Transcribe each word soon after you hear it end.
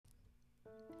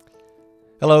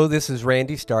Hello, this is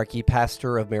Randy Starkey,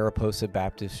 pastor of Mariposa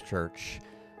Baptist Church.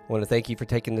 I want to thank you for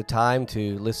taking the time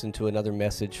to listen to another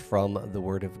message from the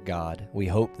Word of God. We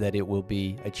hope that it will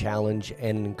be a challenge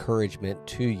and encouragement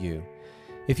to you.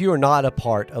 If you are not a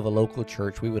part of a local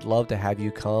church, we would love to have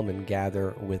you come and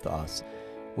gather with us.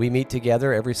 We meet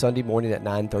together every Sunday morning at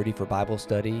 9:30 for Bible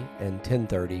study and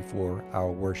 10:30 for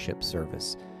our worship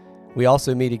service. We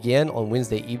also meet again on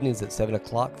Wednesday evenings at 7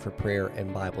 o'clock for prayer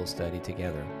and Bible study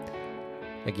together.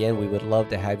 Again, we would love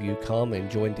to have you come and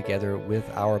join together with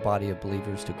our body of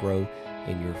believers to grow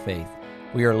in your faith.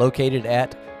 We are located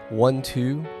at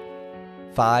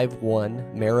 1251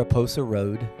 Mariposa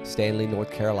Road, Stanley,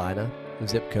 North Carolina,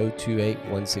 zip code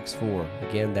 28164.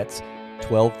 Again, that's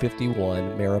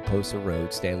 1251 Mariposa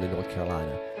Road, Stanley, North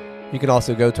Carolina. You can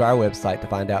also go to our website to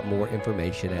find out more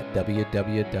information at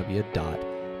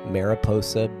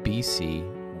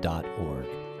www.mariposabc.org.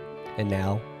 And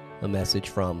now, a message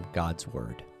from God's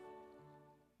Word.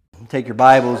 Take your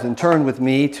Bibles and turn with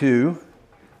me to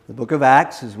the book of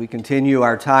Acts as we continue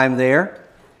our time there.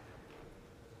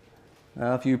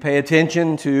 Now, if you pay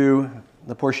attention to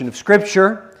the portion of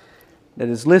Scripture that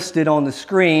is listed on the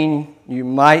screen, you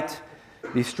might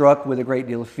be struck with a great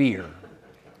deal of fear.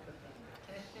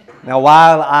 Now,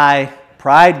 while I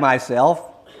pride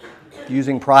myself,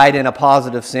 using pride in a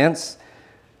positive sense,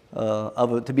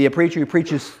 to be a preacher who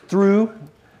preaches through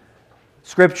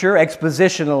Scripture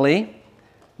expositionally,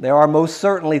 there are most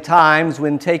certainly times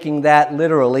when taking that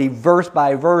literally, verse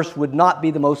by verse, would not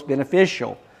be the most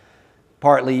beneficial,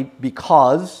 partly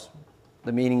because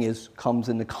the meaning comes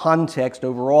in the context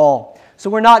overall. So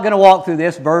we're not going to walk through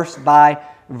this verse by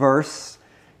verse,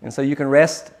 and so you can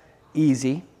rest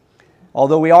easy.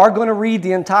 Although we are going to read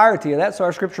the entirety of that, so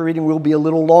our Scripture reading will be a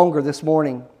little longer this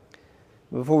morning.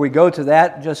 Before we go to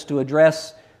that, just to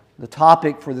address the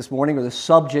topic for this morning, or the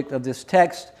subject of this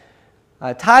text,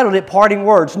 I titled it Parting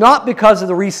Words, not because of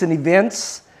the recent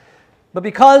events, but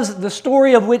because the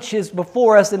story of which is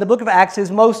before us in the book of Acts is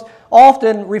most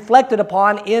often reflected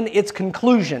upon in its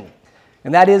conclusion,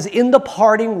 and that is in the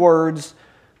parting words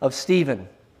of Stephen.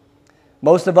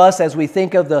 Most of us, as we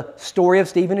think of the story of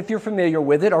Stephen, if you're familiar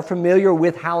with it, are familiar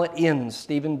with how it ends,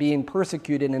 Stephen being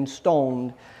persecuted and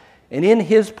stoned, and in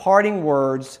his parting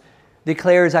words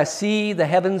declares, "I see the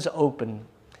heavens open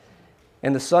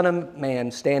and the Son of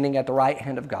Man standing at the right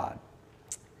hand of God."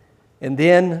 And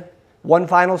then one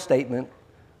final statement,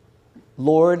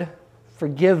 "Lord,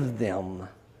 forgive them.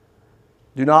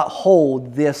 Do not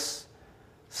hold this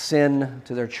sin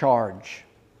to their charge."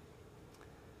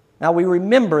 Now we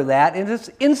remember that, and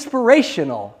it's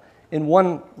inspirational in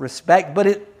one respect, but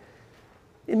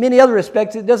in many other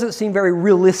respects it doesn't seem very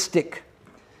realistic.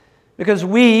 Because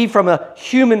we, from a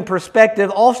human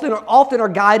perspective, often are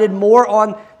guided more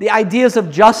on the ideas of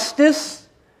justice,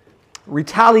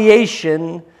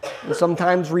 retaliation, and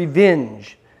sometimes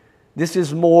revenge. This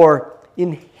is more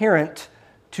inherent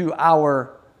to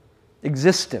our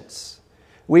existence.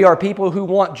 We are people who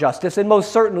want justice, and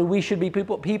most certainly we should be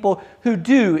people who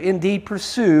do indeed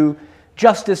pursue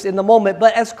justice in the moment.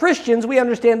 But as Christians, we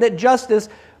understand that justice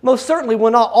most certainly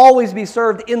will not always be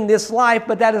served in this life,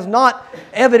 but that is not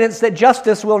evidence that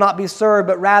justice will not be served,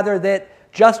 but rather that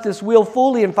justice will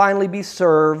fully and finally be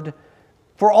served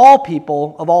for all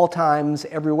people of all times,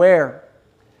 everywhere.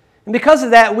 And because of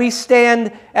that, we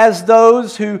stand as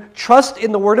those who trust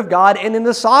in the Word of God and in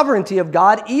the sovereignty of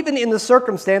God, even in the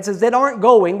circumstances that aren't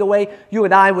going the way you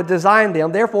and I would design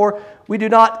them. Therefore, we do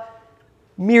not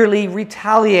merely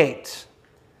retaliate.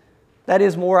 That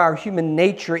is more our human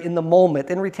nature in the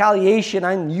moment. In retaliation,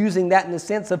 I'm using that in the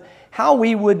sense of how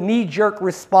we would knee-jerk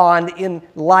respond in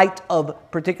light of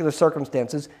particular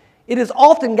circumstances. It is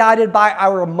often guided by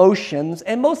our emotions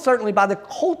and most certainly by the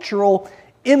cultural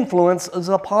influences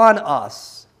upon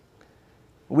us.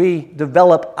 We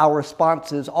develop our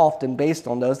responses often based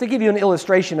on those. To give you an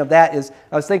illustration of that is,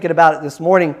 I was thinking about it this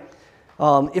morning.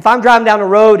 If I'm driving down the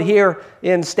road here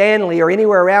in Stanley or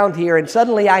anywhere around here and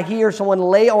suddenly I hear someone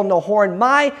lay on the horn,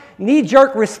 my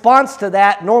knee-jerk response to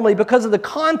that, normally because of the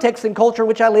context and culture in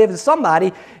which I live, is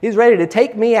somebody is ready to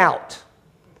take me out.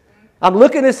 I'm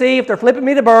looking to see if they're flipping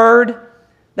me the bird,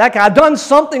 that guy, I've done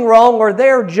something wrong, or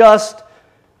they're just,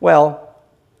 well,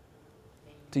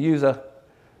 to use a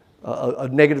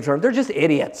negative term, they're just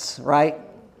idiots, right?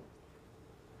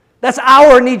 That's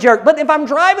our knee-jerk. But if I'm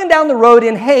driving down the road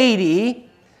in Haiti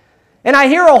and I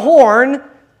hear a horn,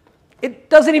 it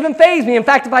doesn't even faze me. In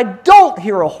fact, if I don't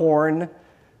hear a horn,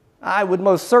 I would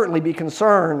most certainly be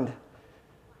concerned.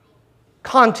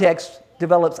 Context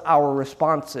develops our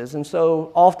responses. And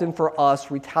so often for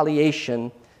us,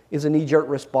 retaliation is a knee-jerk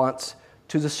response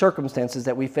to the circumstances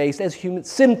that we face as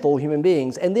sinful human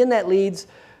beings. And then that leads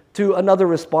to another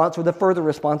response, or the further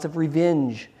response of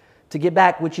revenge, to get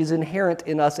back, which is inherent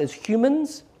in us as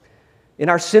humans, in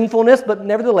our sinfulness, but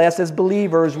nevertheless, as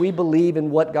believers, we believe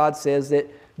in what God says, that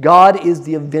God is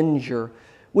the avenger,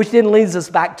 which then leads us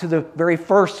back to the very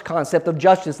first concept of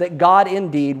justice, that God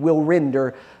indeed will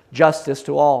render justice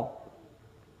to all.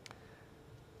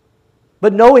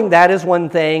 But knowing that is one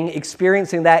thing,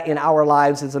 experiencing that in our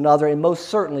lives is another, and most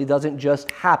certainly doesn't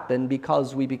just happen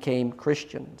because we became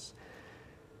Christians.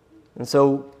 And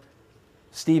so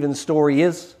Stephen's story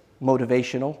is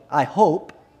motivational. I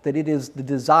hope that it is the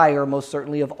desire, most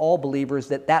certainly, of all believers,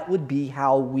 that that would be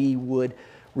how we would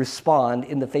respond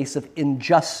in the face of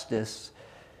injustice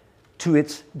to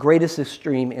its greatest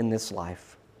extreme in this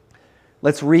life.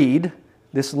 Let's read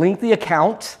this lengthy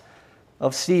account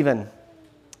of Stephen,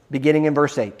 beginning in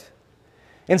verse 8.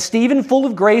 And Stephen, full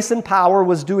of grace and power,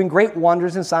 was doing great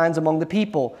wonders and signs among the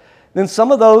people. Then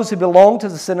some of those who belonged to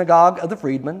the synagogue of the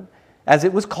freedmen, as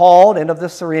it was called, and of the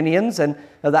Cyrenians and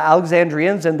of the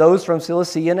Alexandrians, and those from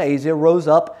Cilicia and Asia, rose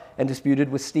up and disputed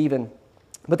with Stephen.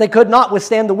 But they could not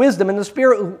withstand the wisdom and the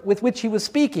spirit with which he was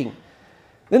speaking.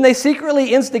 Then they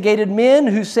secretly instigated men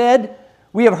who said,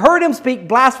 "We have heard him speak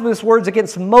blasphemous words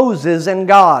against Moses and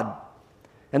God."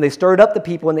 And they stirred up the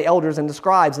people and the elders and the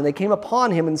scribes, and they came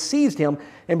upon him and seized him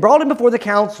and brought him before the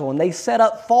council. And they set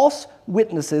up false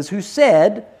witnesses who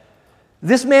said,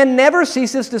 "This man never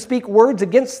ceases to speak words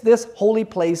against this holy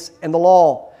place and the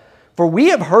law. For we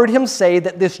have heard him say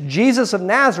that this Jesus of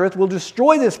Nazareth will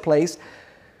destroy this place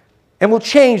and will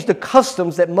change the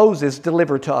customs that Moses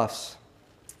delivered to us."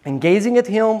 And gazing at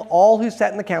him, all who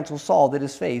sat in the council saw that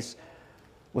his face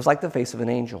was like the face of an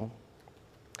angel.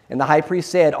 And the high priest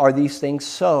said, "Are these things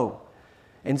so?"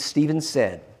 And Stephen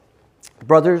said,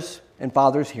 "Brothers and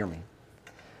fathers, hear me.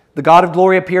 The God of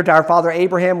glory appeared to our father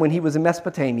Abraham when he was in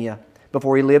Mesopotamia,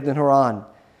 before he lived in Haran,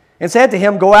 and said to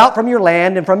him, 'Go out from your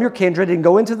land and from your kindred and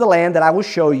go into the land that I will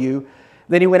show you.'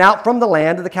 Then he went out from the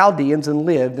land of the Chaldeans and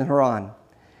lived in Haran.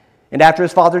 And after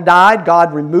his father died,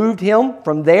 God removed him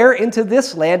from there into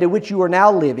this land in which you are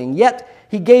now living. Yet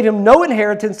he gave him no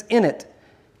inheritance in it,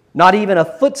 not even a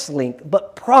foot's length,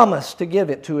 but promised to give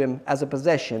it to him as a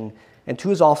possession and to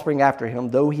his offspring after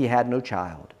him, though he had no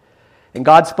child. And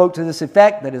God spoke to this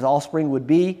effect, that his offspring would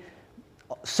be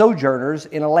sojourners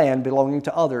in a land belonging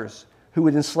to others, who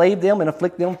would enslave them and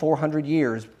afflict them 400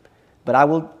 years. But I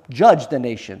will judge the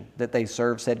nation that they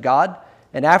serve, said God,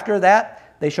 and after that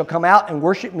they shall come out and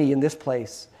worship me in this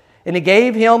place. And he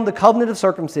gave him the covenant of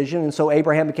circumcision, and so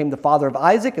Abraham became the father of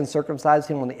Isaac and circumcised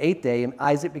him on the 8th day, and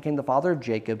Isaac became the father of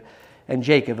Jacob, and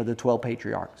Jacob of the 12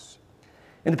 patriarchs.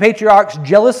 And the patriarchs,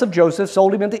 jealous of Joseph,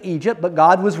 sold him into Egypt, but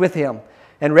God was with him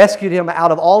and rescued him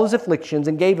out of all his afflictions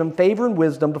and gave him favor and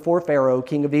wisdom before Pharaoh,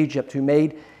 king of Egypt, who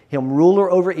made him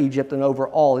ruler over Egypt and over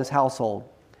all his household.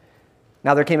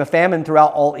 Now there came a famine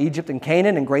throughout all Egypt and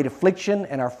Canaan, and great affliction,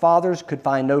 and our fathers could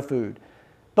find no food.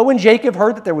 But when Jacob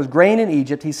heard that there was grain in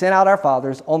Egypt, he sent out our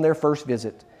fathers on their first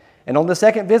visit. And on the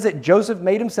second visit, Joseph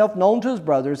made himself known to his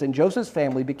brothers, and Joseph's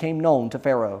family became known to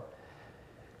Pharaoh.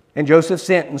 And Joseph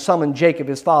sent and summoned Jacob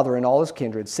his father and all his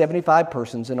kindred, 75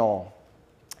 persons in all.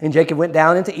 And Jacob went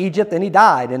down into Egypt, and he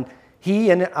died, and he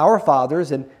and our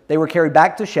fathers, and they were carried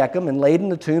back to Shechem and laid in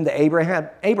the tomb that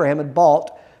Abraham had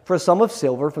bought for a sum of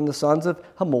silver from the sons of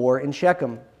Hamor in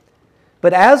Shechem.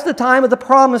 But as the time of the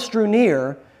promise drew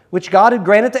near, which God had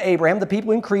granted to Abraham, the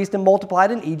people increased and multiplied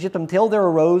in Egypt until there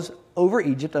arose over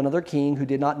Egypt another king who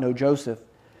did not know Joseph.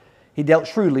 He dealt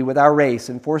shrewdly with our race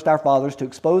and forced our fathers to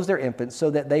expose their infants so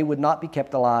that they would not be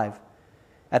kept alive.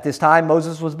 At this time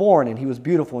Moses was born, and he was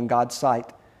beautiful in God's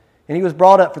sight. And he was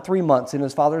brought up for 3 months in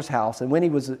his father's house. And when he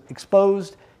was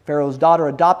exposed, Pharaoh's daughter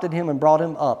adopted him and brought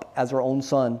him up as her own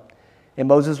son. And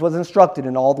Moses was instructed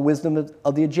in all the wisdom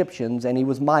of the Egyptians, and he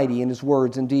was mighty in his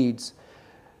words and deeds.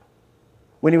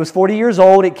 When he was 40 years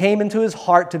old, it came into his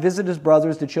heart to visit his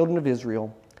brothers, the children of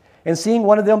Israel. And seeing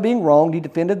one of them being wronged, he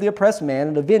defended the oppressed man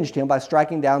and avenged him by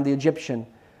striking down the Egyptian.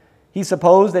 He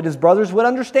supposed that his brothers would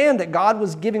understand that God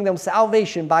was giving them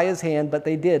salvation by his hand, but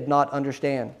they did not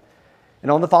understand.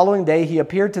 And on the following day he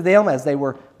appeared to them as they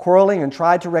were quarreling and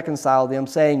tried to reconcile them,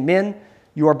 saying, "Men,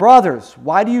 you are brothers.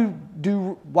 Why do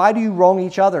you wrong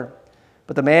each other?"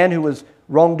 But the man who was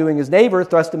wrongdoing his neighbor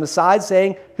thrust him aside,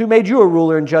 saying, "Who made you a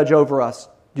ruler and judge over us?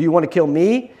 Do you want to kill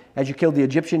me as you killed the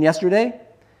Egyptian yesterday?"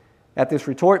 At this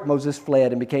retort, Moses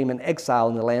fled and became an exile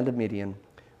in the land of Midian,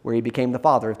 where he became the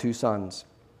father of 2 sons.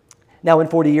 Now when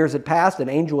 40 years had passed, an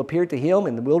angel appeared to him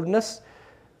in the wilderness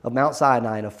of Mount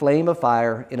Sinai in a flame of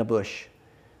fire in a bush.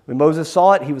 When Moses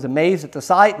saw it, he was amazed at the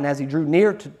sight, and as he drew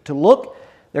near to look,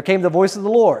 there came the voice of the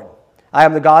Lord. I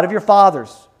am the God of your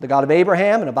fathers, the God of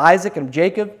Abraham and of Isaac and of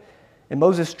Jacob. And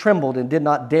Moses trembled and did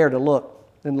not dare to look.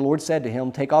 Then the Lord said to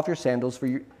him, take off your sandals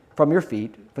from your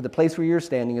feet, for the place where you are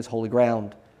standing is holy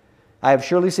ground. I have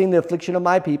surely seen the affliction of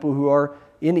my people who are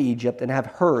in Egypt, and have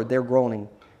heard their groaning.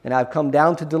 And I have come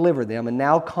down to deliver them, and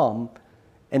now come,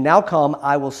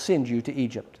 I will send you to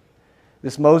Egypt.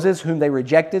 This Moses, whom they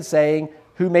rejected, saying,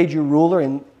 who made you ruler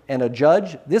and a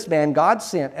judge? This man God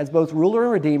sent as both ruler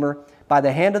and redeemer by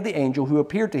the hand of the angel who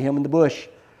appeared to him in the bush.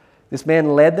 This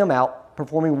man led them out,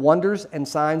 performing wonders and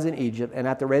signs in Egypt and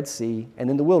at the Red Sea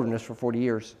and in the wilderness for 40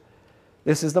 years.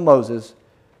 This is the Moses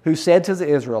who said to the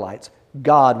Israelites,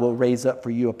 God will raise up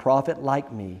for you a prophet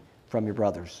like me from your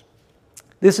brothers.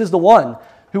 This is the one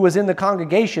who was in the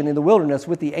congregation in the wilderness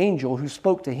with the angel who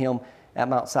spoke to him at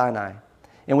Mount Sinai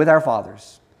and with our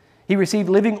fathers. He received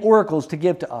living oracles to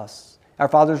give to us. Our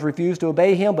fathers refused to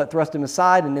obey him, but thrust him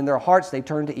aside, and in their hearts they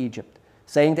turned to Egypt,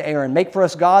 saying to Aaron, make for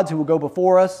us gods who will go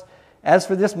before us. As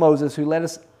for this Moses who led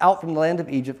us out from the land of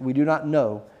Egypt, we do not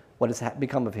know what has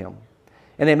become of him.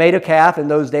 And they made a calf in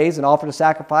those days and offered a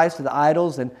sacrifice to the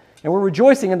idols and were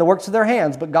rejoicing in the works of their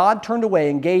hands. But God turned away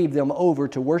and gave them over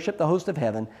to worship the host of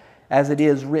heaven, as it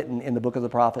is written in the book of the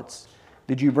prophets.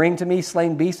 Did you bring to me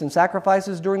slain beasts and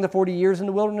sacrifices during the 40 years in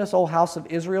the wilderness, O house of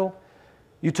Israel?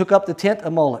 You took up the tent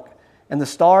of Moloch and the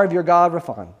star of your god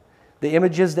Rephan, the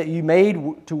images that you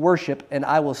made to worship, and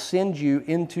I will send you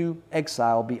into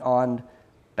exile beyond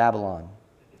Babylon.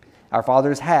 Our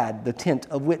fathers had the tent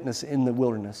of witness in the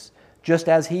wilderness, just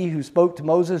as he who spoke to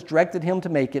Moses directed him to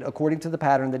make it according to the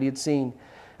pattern that he had seen.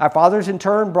 Our fathers in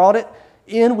turn brought it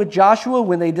in with Joshua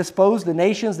when they disposed the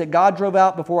nations that God drove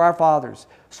out before our fathers.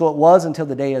 So it was until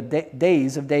the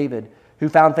days of David, who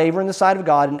found favor in the sight of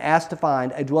God and asked to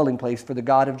find a dwelling place for the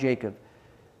God of Jacob.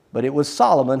 But it was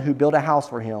Solomon who built a house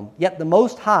for him. Yet the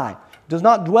Most High does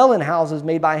not dwell in houses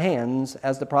made by hands,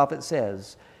 as the prophet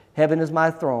says, heaven is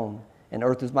my throne and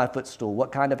earth is my footstool.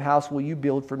 What kind of house will you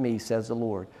build for me, says the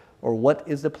Lord? Or what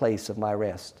is the place of my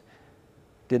rest?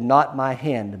 Did not my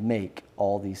hand make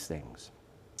all these things?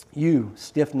 You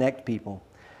stiff-necked people,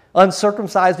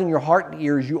 uncircumcised in your heart and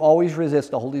ears, you always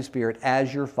resist the Holy Spirit,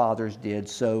 as your fathers did,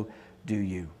 so do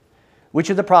you. Which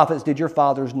of the prophets did your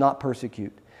fathers not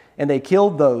persecute? And they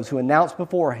killed those who announced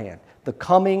beforehand the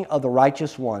coming of the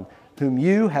righteous one, whom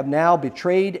you have now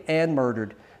betrayed and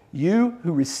murdered. You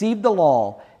who received the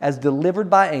law as delivered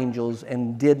by angels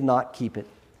and did not keep it.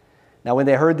 Now when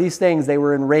they heard these things, they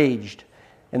were enraged,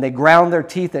 and they ground their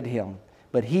teeth at him.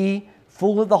 But he,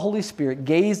 full of the Holy Spirit,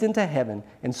 gazed into heaven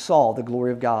and saw the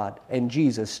glory of God, and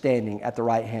Jesus standing at the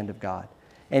right hand of God.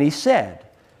 And he said,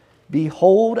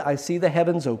 behold, I see the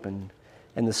heavens opened,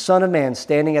 and the Son of Man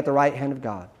standing at the right hand of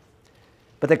God.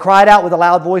 But they cried out with a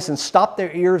loud voice and stopped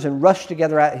their ears and rushed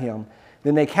together at him.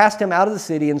 Then they cast him out of the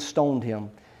city and stoned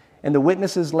him. And the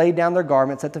witnesses laid down their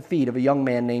garments at the feet of a young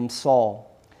man named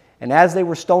Saul. And as they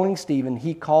were stoning Stephen,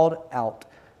 he called out,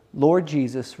 Lord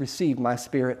Jesus, receive my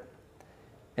spirit.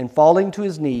 And falling to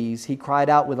his knees, he cried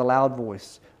out with a loud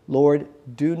voice, Lord,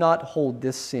 do not hold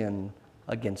this sin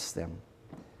against them.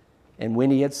 And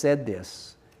when he had said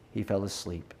this, he fell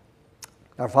asleep.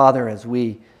 Our Father, as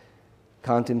we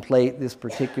contemplate this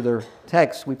particular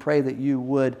text, we pray that you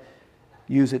would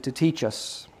use it to teach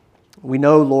us. We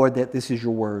know, Lord, that this is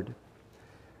your word.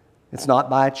 It's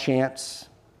not by chance.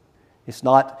 It's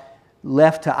not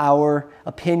left to our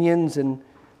opinions and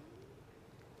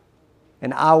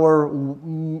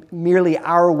merely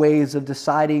our ways of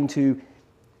deciding to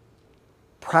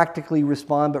practically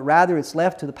respond, but rather it's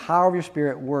left to the power of your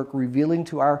Spirit work, revealing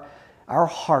to our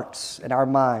hearts and our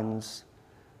minds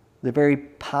the very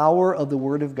power of the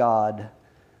Word of God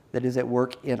that is at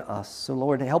work in us. So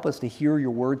Lord, help us to hear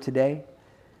your word today.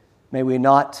 May we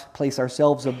not place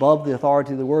ourselves above the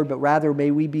authority of the word, but rather may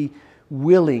we be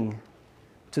willing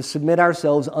to submit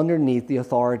ourselves underneath the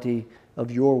authority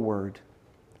of your word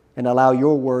and allow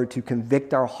your word to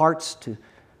convict our hearts,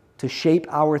 to shape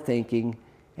our thinking,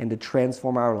 and to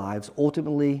transform our lives,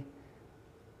 ultimately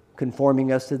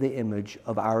conforming us to the image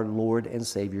of our Lord and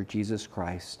Savior, Jesus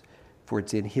Christ. For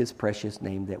it's in his precious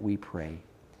name that we pray.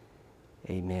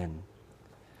 Amen.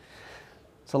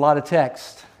 It's a lot of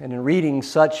text, and in reading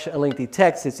such a lengthy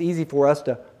text, it's easy for us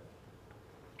to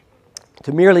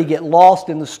merely get lost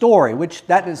in the story, which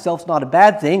that in itself is not a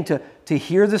bad thing, to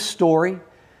hear the story,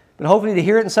 but hopefully to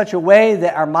hear it in such a way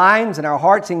that our minds and our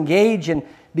hearts engage and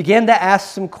begin to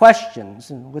ask some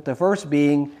questions. And with the first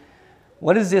being,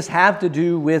 what does this have to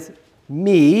do with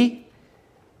me?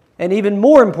 And even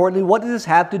more importantly, what does this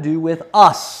have to do with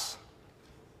us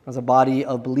as a body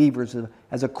of believers,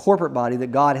 as a corporate body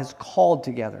that God has called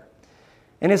together?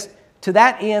 And it's to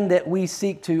that end that we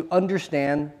seek to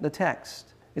understand the text.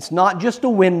 It's not just a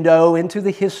window into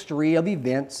the history of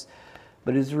events,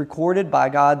 but it is recorded by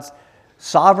God's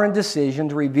sovereign decision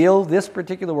to reveal this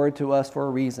particular word to us for a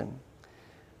reason.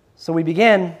 So we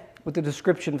begin with the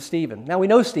description of Stephen. Now we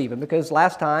know Stephen because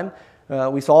last time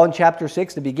we saw in chapter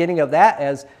 6 the beginning of that,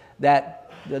 as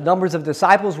that the numbers of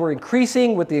disciples were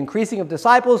increasing. With the increasing of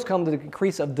disciples come the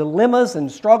increase of dilemmas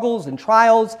and struggles and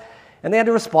trials, and they had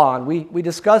to respond. We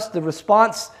discussed the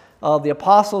response of the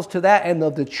apostles to that and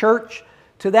of the church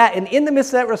to that, and in the midst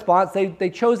of that response, they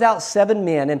chose out 7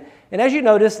 men. And as you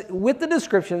notice, with the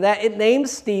description of that, it named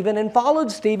Stephen and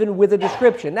followed Stephen with a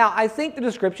description. Now, I think the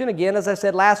description, again, as I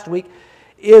said last week,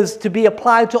 is to be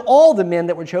applied to all the men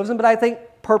that were chosen, but I think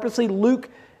purposely Luke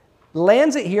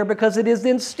lands it here because it is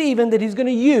then Stephen that he's going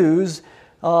to use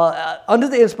under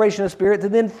the inspiration of the Spirit to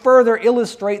then further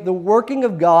illustrate the working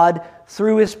of God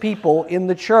through His people in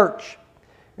the church.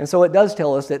 And so it does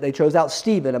tell us that they chose out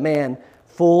Stephen, a man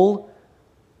full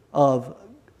of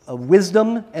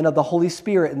wisdom and of the Holy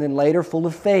Spirit, and then later full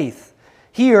of faith.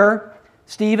 Here,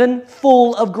 Stephen,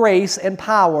 full of grace and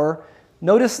power,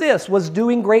 notice this, was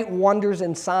doing great wonders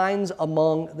and signs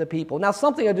among the people. Now,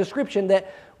 a description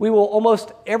that we will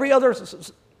almost every other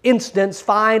instance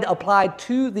find applied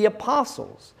to the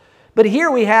apostles. But here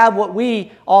we have what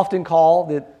we often call,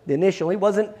 the initial, he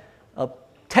wasn't a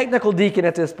technical deacon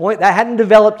at this point, that hadn't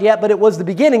developed yet, but it was the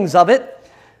beginnings of it.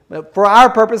 But for our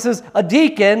purposes, a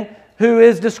deacon who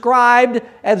is described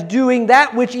as doing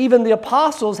that which even the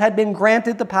apostles had been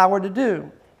granted the power to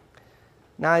do.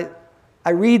 Now, I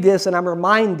read this and I'm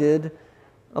reminded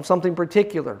of something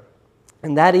particular,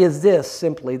 and that is this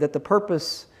simply, that the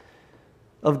purpose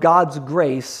of God's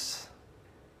grace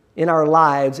in our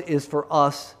lives is for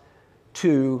us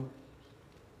to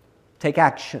take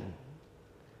action.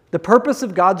 The purpose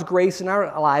of God's grace in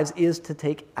our lives is to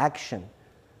take action,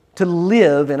 to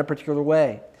live in a particular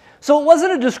way. So it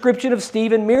wasn't a description of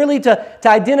Stephen merely to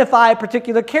identify a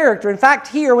particular character. In fact,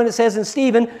 here when it says in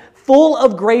Stephen, full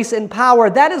of grace and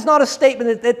power, that is not a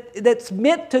statement that's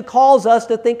meant to cause us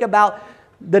to think about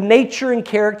the nature and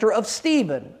character of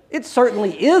Stephen. It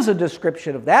certainly is a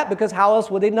description of that, because how else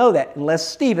would they know that unless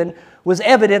Stephen was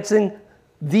evidencing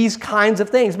these kinds of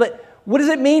things? But what does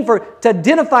it mean to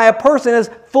identify a person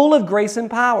as full of grace and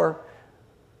power?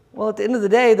 Well, at the end of the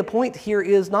day, the point here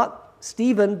is not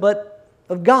Stephen, but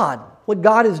of God, what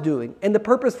God is doing, and the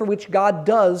purpose for which God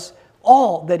does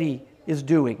all that He is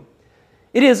doing.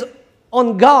 It is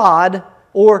on God,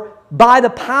 or by the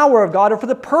power of God, or for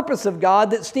the purpose of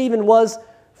God, that Stephen was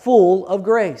full of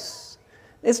grace.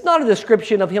 It's not a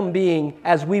description of him being,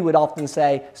 as we would often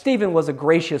say, Stephen was a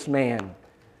gracious man.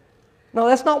 No,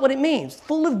 that's not what it means.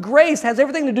 Full of grace has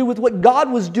everything to do with what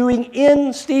God was doing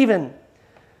in Stephen.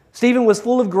 Stephen was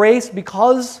full of grace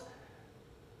because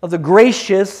of the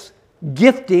gracious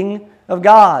gifting of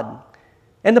God.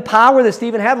 And the power that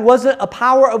Stephen had wasn't a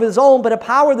power of his own, but a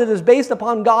power that is based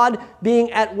upon God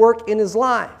being at work in his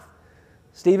life.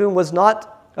 Stephen was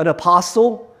not an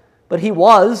apostle, but he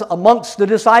was amongst the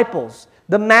disciples,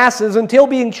 the masses, until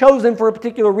being chosen for a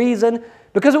particular reason,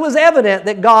 because it was evident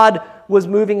that God was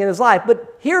moving in his life.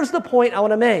 But here's the point I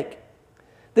want to make.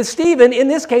 That Stephen, in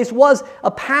this case, was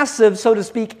a passive, so to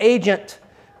speak, agent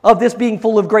of this being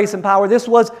full of grace and power. This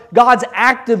was God's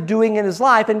active doing in his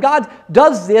life. And God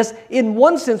does this in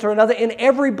one sense or another in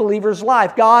every believer's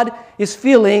life. God is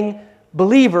filling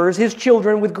believers, His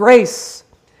children, with grace.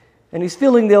 And He's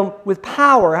filling them with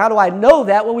power. How do I know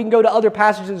that? Well, we can go to other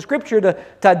passages in Scripture to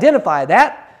identify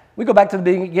that. We go back to the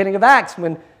beginning of Acts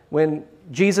when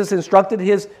Jesus instructed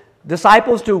His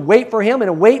disciples to wait for Him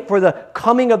and wait for the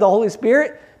coming of the Holy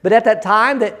Spirit. But at that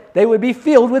time that they would be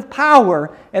filled with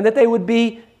power and that they would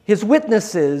be His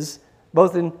witnesses,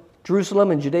 both in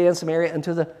Jerusalem and Judea and Samaria and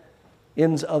to the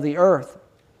ends of the earth.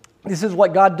 This is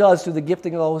what God does through the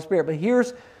gifting of the Holy Spirit. But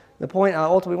here's the point I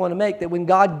ultimately want to make, that when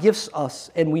God gifts us,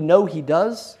 and we know He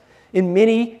does, in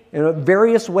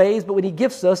various ways, but when He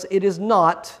gifts us, it is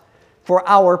not for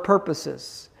our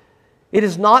purposes. It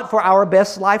is not for our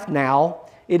best life now.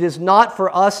 It is not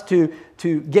for us to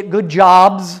get good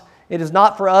jobs. It is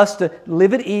not for us to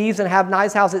live at ease and have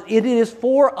nice houses. It is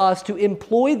for us to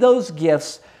employ those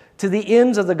gifts to the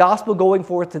ends of the gospel going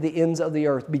forth to the ends of the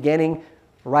earth, beginning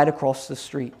right across the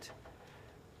street.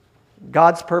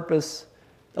 God's purpose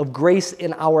of grace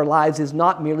in our lives is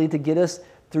not merely to get us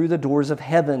through the doors of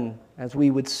heaven, as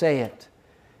we would say it.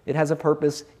 It has a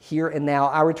purpose here and now.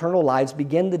 Our eternal lives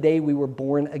begin the day we were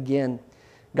born again.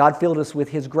 God filled us with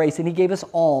His grace, and He gave us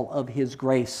all of His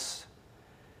grace.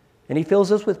 And He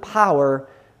fills us with power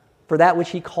for that which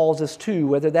He calls us to,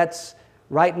 whether that's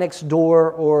right next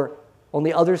door or On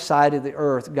the other side of the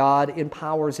earth, God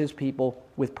empowers His people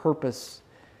with purpose.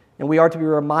 And we are to be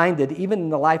reminded, even in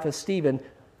the life of Stephen,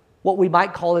 what we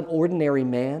might call an ordinary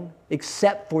man,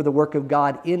 except for the work of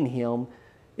God in him,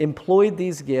 employed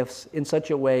these gifts in such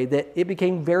a way that it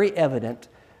became very evident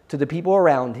to the people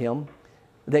around him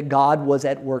that God was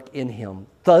at work in him.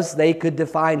 Thus, they could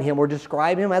define him or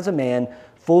describe him as a man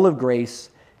full of grace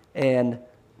and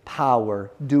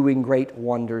power, doing great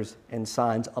wonders and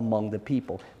signs among the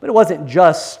people. But it wasn't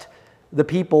just the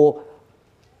people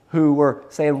who were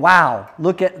saying, wow,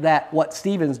 look at that, what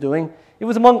Stephen's doing. It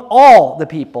was among all the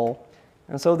people.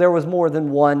 And so there was more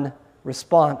than one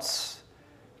response.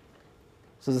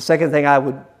 So the second thing I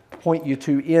would point you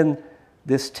to in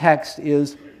this text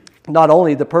is not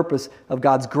only the purpose of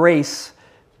God's grace,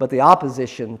 but the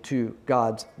opposition to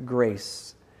God's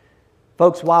grace.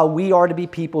 Folks, while we are to be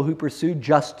people who pursue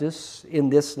justice in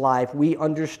this life, we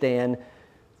understand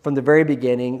from the very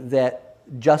beginning that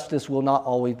justice will not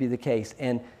always be the case,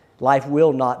 and life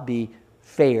will not be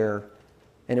fair,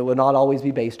 and it will not always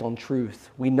be based on truth.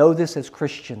 We know this as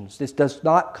Christians. This does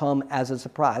not come as a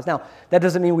surprise. Now, that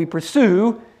doesn't mean we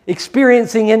pursue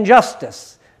experiencing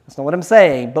injustice. That's not what I'm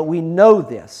saying, but we know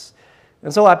this.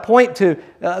 And so I point to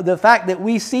the fact that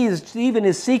we see as Stephen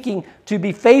is seeking to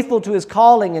be faithful to his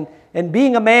calling and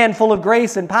being a man full of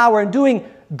grace and power and doing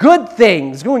good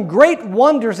things, doing great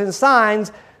wonders and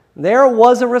signs. There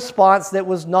was a response that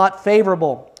was not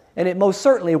favorable. And it most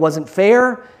certainly wasn't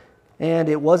fair, and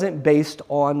it wasn't based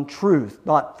on truth,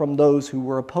 not from those who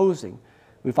were opposing.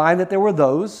 We find that there were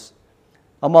those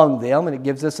among them, and it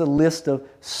gives us a list of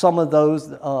some of those,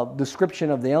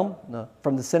 description of them,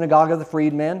 from the synagogue of the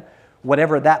freedmen,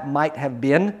 whatever that might have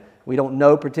been. We don't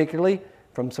know particularly,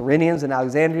 from Cyrenians and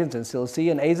Alexandrians and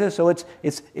Cilicia and Asia. So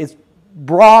it's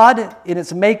broad in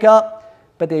its makeup,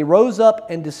 but they rose up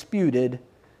and disputed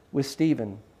with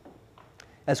Stephen.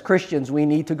 As Christians, we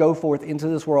need to go forth into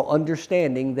this world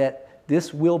understanding that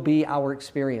this will be our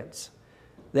experience,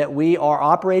 that we are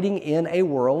operating in a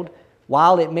world,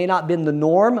 while it may not have been the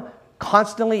norm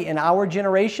constantly in our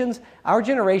generation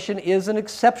is an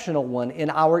exceptional one in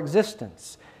our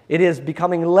existence. It is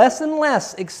becoming less and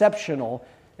less exceptional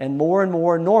and more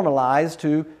normalized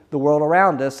to the world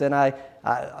around us. And I'm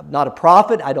not a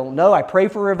prophet, I don't know, I pray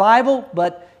for revival,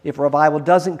 but if revival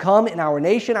doesn't come in our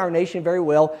nation very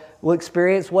well will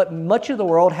experience what much of the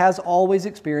world has always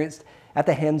experienced at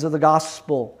the hands of the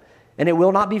gospel. And it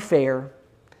will not be fair,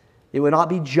 it will not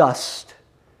be just,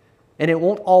 and it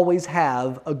won't always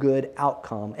have a good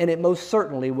outcome. And it most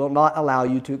certainly will not allow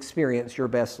you to experience your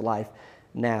best life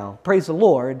now. Praise the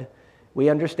Lord, we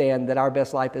understand that our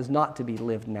best life is not to be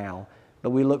lived now, but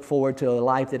we look forward to a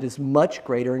life that is much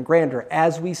greater and grander,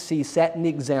 as we see set in the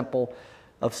example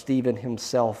of Stephen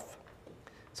himself.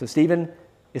 So Stephen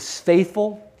is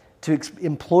faithful to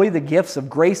employ the gifts of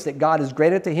grace that God has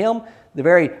granted to him, the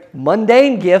very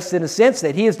mundane gifts in a sense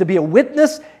that he is to be a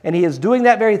witness, and he is doing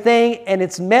that very thing, and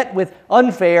it's met with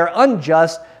unfair,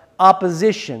 unjust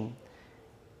opposition.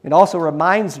 It also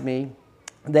reminds me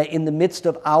that in the midst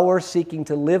of our seeking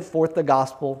to live forth the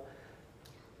gospel,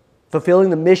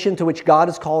 fulfilling the mission to which God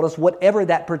has called us, whatever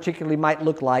that particularly might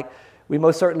look like, we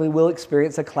most certainly will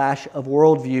experience a clash of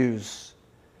worldviews.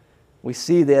 We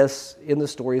see this in the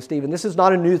story of Stephen. This is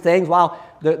not a new thing. While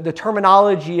the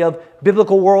terminology of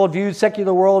biblical worldview,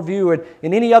 secular worldview,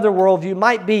 and any other worldview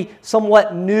might be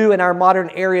somewhat new in our modern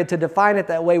area to define it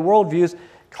that way,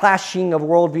 clashing of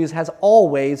worldviews has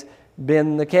always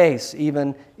been the case,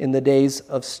 even in the days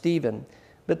of Stephen.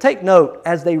 But take note,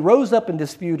 as they rose up and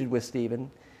disputed with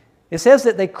Stephen, it says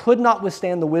that they could not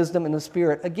withstand the wisdom and the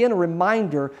Spirit. Again, a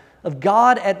reminder of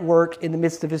God at work in the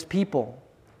midst of His people.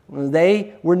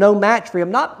 They were no match for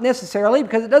him, not necessarily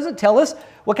because it doesn't tell us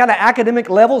what kind of academic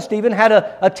level Stephen had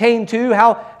attained to,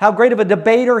 how great of a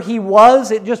debater he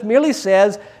was. It just merely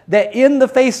says that in the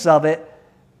face of it,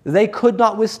 they could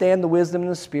not withstand the wisdom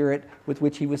and the Spirit with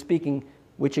which he was speaking,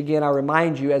 which again I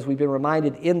remind you, as we've been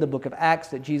reminded in the book of Acts,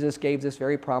 that Jesus gave this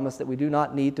very promise that we do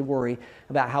not need to worry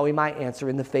about how we might answer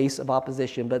in the face of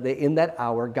opposition, but that in that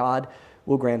hour God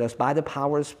will grant us by the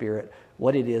power of the Spirit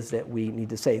what it is that we need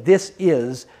to say. This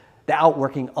is the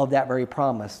outworking of that very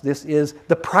promise. This is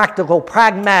the practical,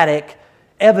 pragmatic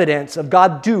evidence of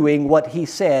God doing what He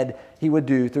said He would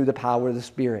do through the power of the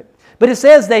Spirit. But it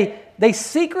says they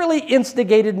secretly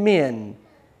instigated men,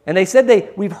 and they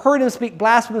said we've heard him speak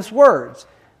blasphemous words.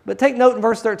 But take note in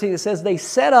verse 13, it says they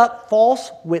set up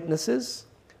false witnesses,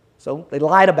 so they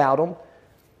lied about them.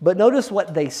 But notice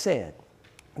what they said.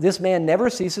 This man never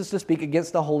ceases to speak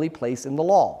against the holy place in the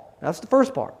law. That's the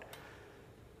first part.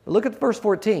 But look at verse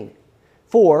 14.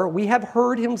 For we have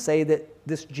heard him say that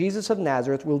this Jesus of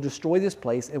Nazareth will destroy this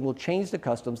place and will change the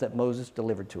customs that Moses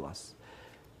delivered to us.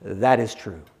 That is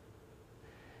true.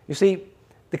 You see,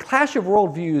 the clash of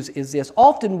worldviews is this.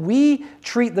 Often we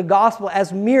treat the gospel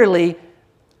as merely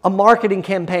a marketing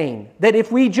campaign. That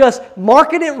if we just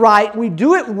market it right, we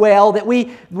do it well, that we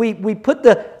put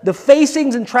the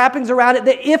facings and trappings around it,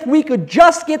 that if we could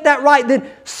just get that right, then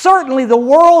certainly the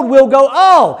world will go,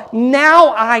 oh, now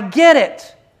I get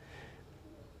it.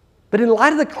 But in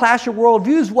light of the clash of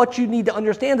worldviews, what you need to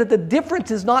understand that the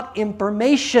difference is not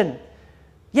information.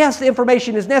 Yes, the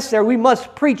information is necessary. We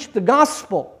must preach the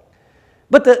gospel.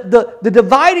 But the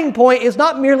dividing point is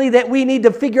not merely that we need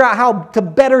to figure out how to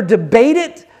better debate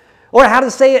it or how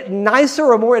to say it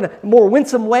nicer or in more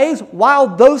winsome ways. While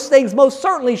those things most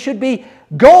certainly should be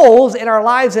goals in our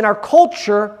lives, in our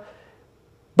culture,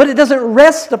 but it doesn't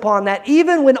rest upon that.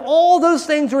 Even when all those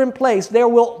things are in place, there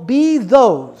will be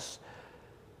those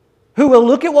who will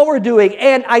look at what we're doing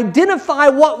and identify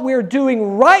what we're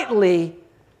doing rightly,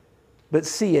 but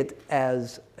see it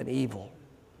as an evil.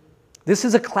 This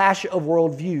is a clash of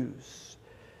worldviews.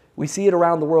 We see it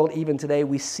around the world even today.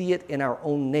 We see it in our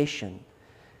own nation.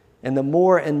 And the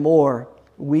more and more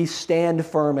we stand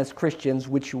firm as Christians,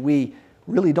 which we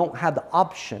really don't have the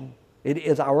option, it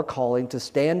is our calling to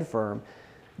stand firm,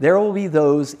 there will be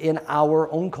those in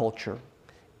our own culture,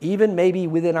 even maybe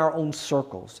within our own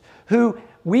circles, who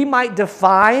we might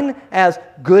define as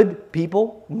good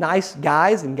people, nice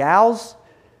guys and gals,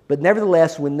 but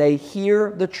nevertheless, when they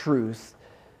hear the truth,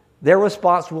 their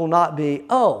response will not be,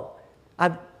 oh,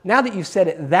 now that you've said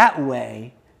it that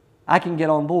way, I can get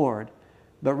on board.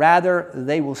 But rather,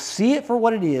 they will see it for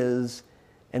what it is,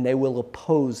 and they will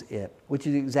oppose it, which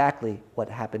is exactly what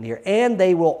happened here. And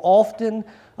they will often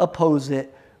oppose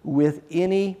it with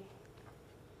any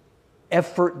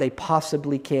effort they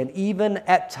possibly can, even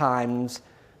at times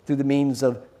through the means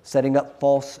of setting up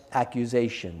false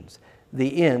accusations.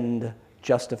 The end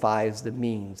justifies the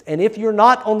means. And if you're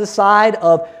not on the side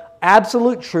of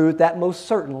absolute truth, that most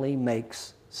certainly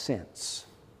makes sense.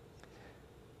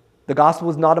 The gospel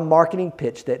is not a marketing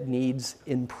pitch that needs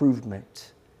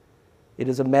improvement. It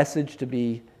is a message to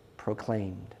be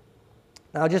proclaimed.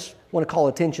 Now, I just want to call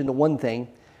attention to one thing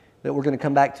that we're going to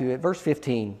come back to at verse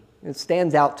 15. It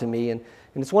stands out to me, and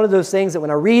it's one of those things that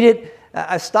when I read it,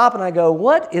 I stop and I go,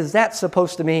 what is that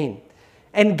supposed to mean?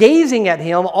 And gazing at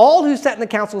him, all who sat in the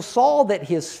council saw that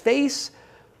his face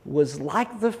was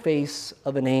like the face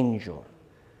of an angel.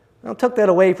 I'll tuck that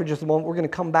away for just a moment. We're going to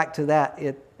come back to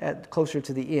that closer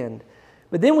to the end.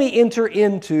 But then we enter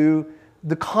into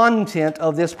the content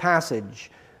of this passage,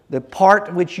 the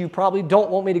part which you probably don't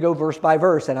want me to go verse by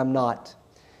verse, and I'm not.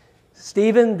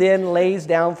 Stephen then lays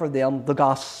down for them the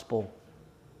gospel.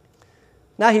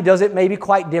 Now he does it maybe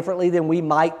quite differently than we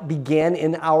might begin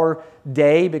in our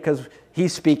day, because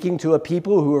he's speaking to a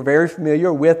people who are very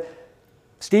familiar with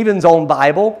Stephen's own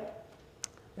Bible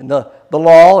and the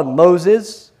law and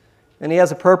Moses. And he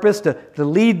has a purpose to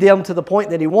lead them to the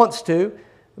point that he wants to.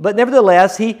 But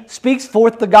nevertheless, he speaks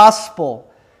forth the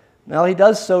gospel. Now, he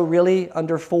does so really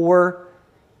under 4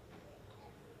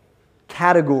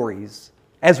 categories.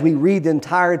 As we read the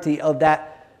entirety of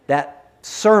that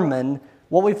sermon,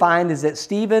 what we find is that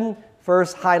Stephen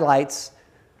first highlights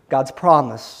God's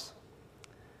promise.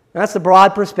 Now, that's the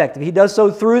broad perspective. He does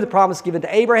so through the promise given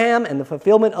to Abraham and the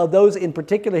fulfillment of those in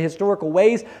particular historical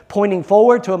ways, pointing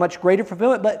forward to a much greater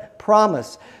fulfillment, but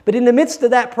promise. But in the midst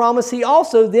of that promise, he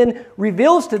also then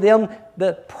reveals to them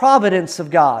the providence of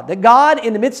God. That God,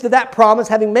 in the midst of that promise,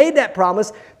 having made that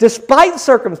promise, despite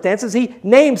circumstances, he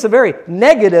names some very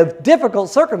negative, difficult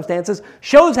circumstances,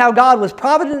 shows how God was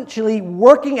providentially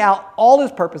working out all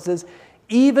his purposes,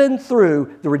 even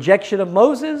through the rejection of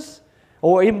Moses,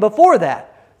 or even before that,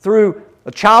 through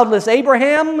a childless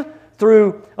Abraham,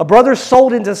 through a brother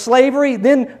sold into slavery,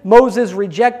 then Moses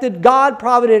rejected. God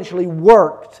providentially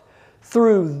worked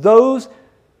through those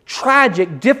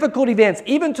tragic, difficult events,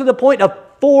 even to the point of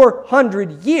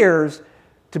 400 years,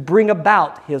 to bring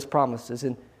about his promises.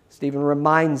 And Stephen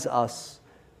reminds us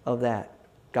of that.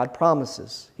 God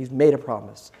promises. He's made a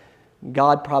promise.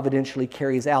 God providentially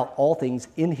carries out all things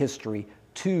in history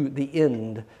to the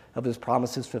end of his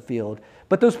promises fulfilled.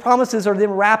 But those promises are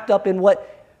then wrapped up in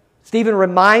what Stephen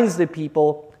reminds the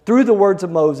people through the words of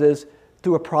Moses,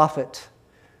 through a prophet.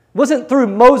 It wasn't through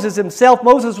Moses himself.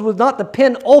 Moses was not the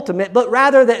penultimate, but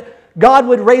rather that God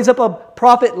would raise up a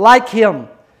prophet like him,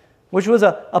 which was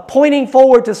a pointing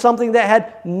forward to something that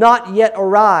had not yet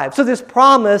arrived. So this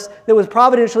promise that was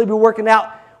providentially be working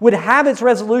out would have its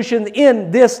resolution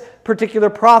in this particular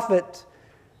prophet.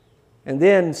 And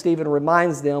then Stephen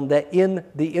reminds them that in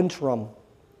the interim,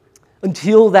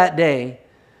 until that day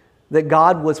that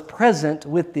God was present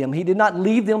with them. He did not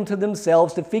leave them to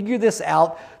themselves to figure this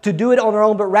out, to do it on their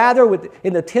own, but rather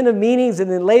in the tent of meetings and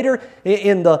then later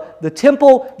in the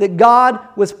temple, that God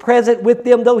was present with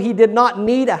them, though He did not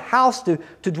need a house to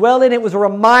dwell in. It was a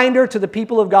reminder to the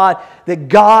people of God that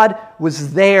God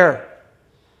was there.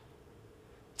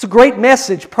 It's a great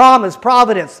message, promise,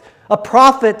 providence, a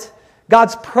prophet,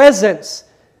 God's presence.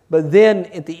 But then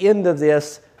at the end of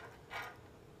this,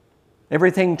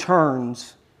 everything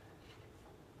turns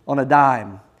on a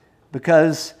dime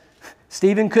because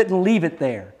Stephen couldn't leave it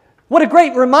there. What a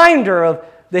great reminder of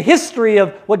the history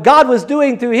of what God was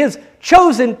doing through His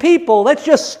chosen people. Let's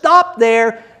just stop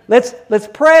there. Let's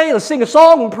pray, let's sing a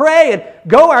song and pray and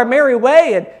go our merry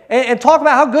way and talk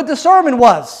about how good the sermon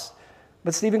was.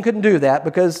 But Stephen couldn't do that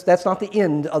because that's not the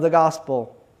end of the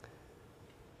gospel.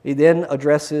 He then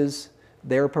addresses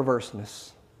their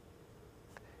perverseness.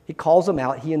 He calls them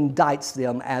out. He indicts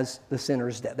them as the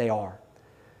sinners that they are.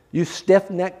 You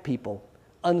stiff-necked people,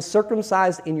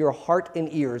 uncircumcised in your heart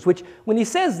and ears. Which, when he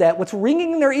says that, what's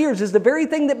ringing in their ears is the very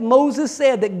thing that Moses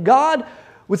said, that God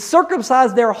would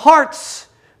circumcise their hearts,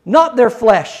 not their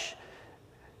flesh.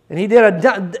 And he then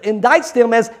indicts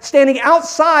them as standing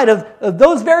outside of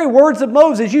those very words of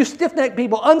Moses. You stiff-necked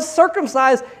people,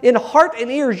 uncircumcised in heart and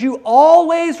ears, you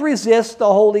always resist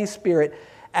the Holy Spirit.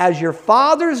 As your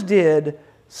fathers did,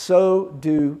 so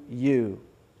do you.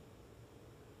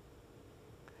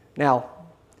 Now,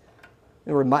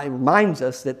 it reminds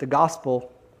us that the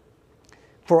gospel,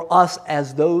 for us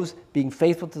as those being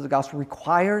faithful to the gospel,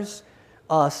 requires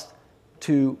us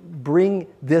to bring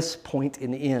this point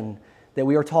in, that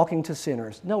we are talking to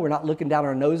sinners. No, we're not looking down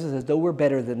our noses as though we're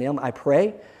better than them, I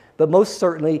pray. But most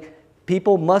certainly,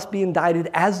 people must be indicted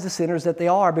as the sinners that they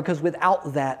are, because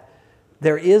without that,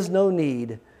 there is no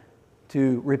need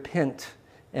to repent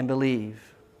and believe.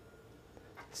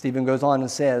 Stephen goes on and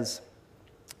says,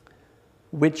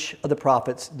 which of the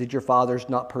prophets did your fathers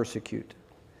not persecute?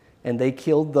 And they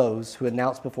killed those who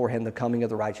announced beforehand the coming of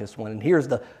the righteous one. And here's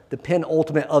the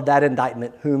penultimate of that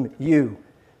indictment, whom you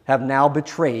have now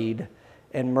betrayed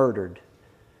and murdered.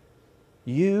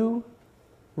 You,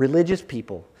 religious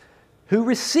people, who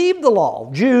received the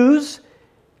law, Jews,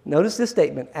 notice this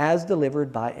statement, as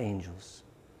delivered by angels,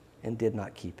 and did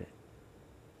not keep it.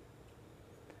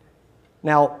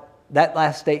 Now, that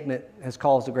last statement has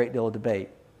caused a great deal of debate.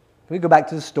 We go back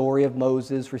to the story of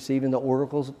Moses receiving the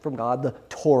oracles from God, the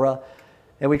Torah,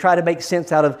 and we try to make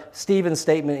sense out of Stephen's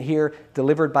statement here,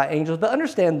 delivered by angels. But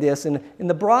understand this, in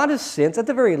the broadest sense, at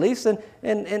the very least,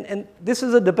 and this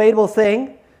is a debatable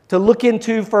thing to look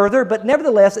into further, but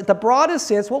nevertheless, at the broadest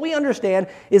sense, what we understand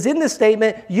is in this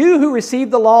statement, you who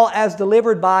received the law as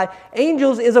delivered by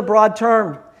angels is a broad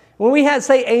term. When we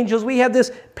say angels, we have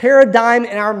this paradigm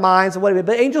in our minds of what it is,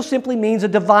 but angel simply means a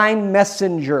divine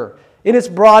messenger. In its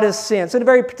broadest sense. In a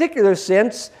very particular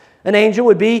sense, an angel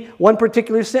would be one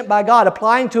particularly sent by God,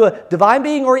 applying to a divine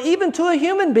being or even to a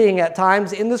human being at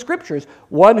times in the Scriptures,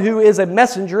 one who is a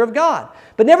messenger of God.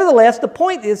 But nevertheless, the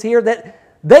point is here that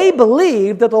they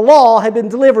believed that the law had been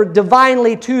delivered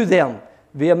divinely to them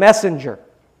via messenger.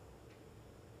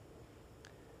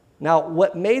 Now,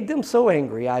 what made them so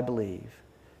angry, I believe,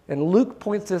 and Luke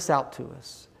points this out to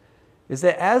us, is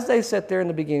that as they sat there in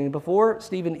the beginning, before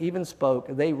Stephen even spoke,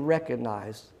 they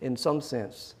recognized, in some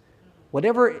sense,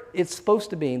 whatever it's supposed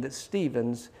to mean, that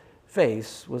Stephen's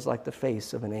face was like the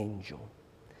face of an angel.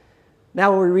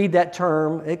 Now, when we read that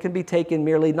term, it can be taken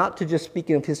merely not to just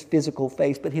speaking of his physical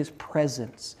face, but his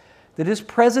presence. That his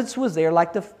presence was there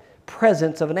like the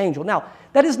presence of an angel. Now,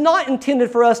 that is not intended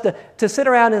for us to sit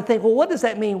around and think, well, what does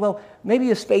that mean? Well, maybe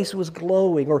his face was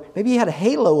glowing, or maybe he had a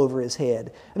halo over his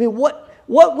head. I mean, what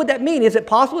would that mean? Is it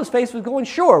possible his face was glowing?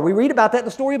 Sure. We read about that in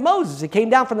the story of Moses. He came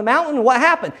down from the mountain, and what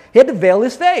happened? He had to veil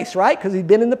his face, right? Because he'd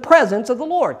been in the presence of the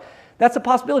Lord. That's a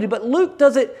possibility. But Luke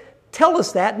doesn't tell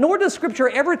us that, nor does Scripture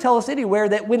ever tell us anywhere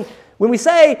that when we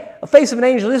say a face of an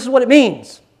angel, this is what it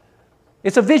means.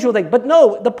 It's a visual thing. But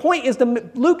no, the point is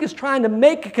Luke is trying to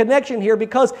make a connection here,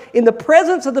 because in the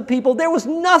presence of the people, there was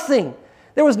nothing.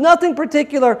 There was nothing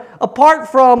particular apart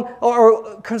from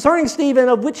or concerning Stephen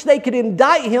of which they could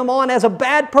indict him on as a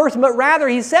bad person, but rather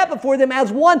he sat before them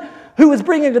as one who was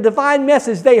bringing a divine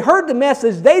message. They heard the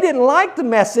message. They didn't like the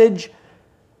message.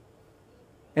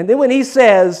 And then when he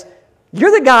says,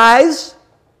 you're the guys,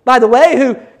 by the way,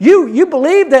 who you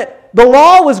believe that the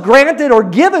law was granted or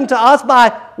given to us by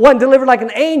one delivered like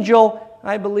an angel,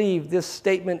 I believe this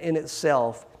statement in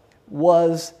itself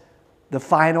was the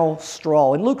final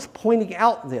straw. And Luke's pointing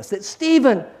out this, that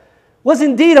Stephen was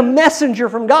indeed a messenger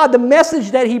from God. The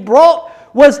message that he brought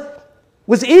was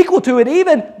was equal to it,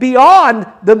 even beyond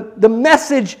the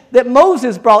message that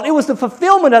Moses brought. It was the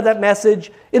fulfillment of that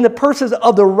message in the person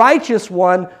of the righteous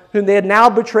one whom they had now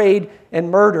betrayed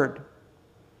and murdered.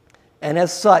 And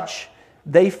as such,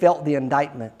 they felt the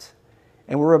indictment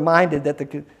and were reminded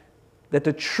that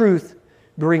the truth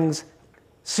brings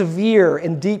severe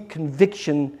and deep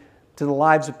conviction to the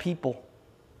lives of people.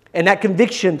 And that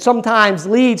conviction sometimes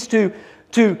leads to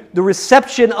the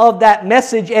reception of that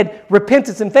message and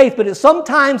repentance and faith, but it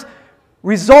sometimes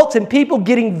results in people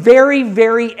getting very,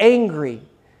 very angry.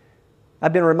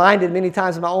 I've been reminded many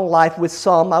times in my own life with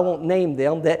some, I won't name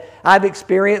them, that I've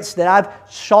experienced, that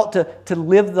I've sought to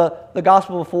live the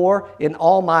gospel before in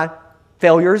all my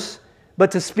failures,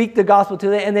 but to speak the gospel to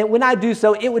them, and that when I do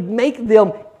so, it would make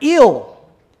them ill.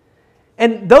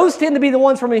 And those tend to be the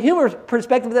ones from a human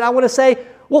perspective that I want to say,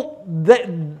 well,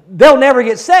 they'll never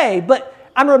get saved. But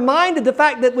I'm reminded the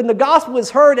fact that when the gospel is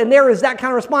heard and there is that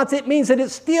kind of response, it means that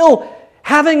it's still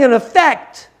having an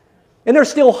effect. And there's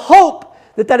still hope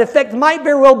that effect might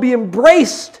very well be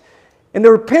embraced. And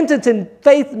the repentance and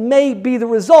faith may be the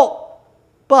result.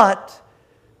 But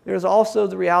there's also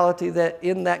the reality that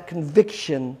in that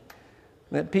conviction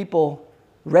that people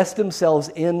rest themselves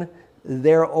in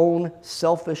their own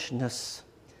selfishness.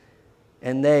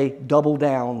 And they double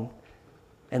down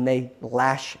and they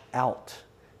lash out.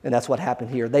 And that's what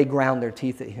happened here. They ground their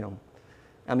teeth at him.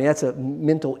 I mean, that's a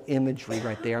mental imagery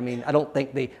right there. I mean, I don't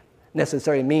think they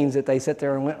necessarily means that they sit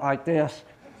there and went like this,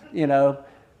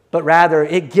 but rather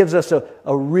it gives us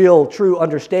a real, true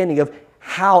understanding of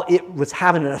how it was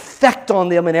having an effect on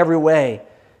them in every way.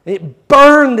 It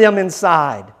burned them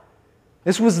inside.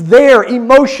 This was their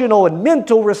emotional and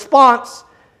mental response.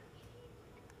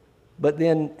 But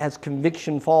then as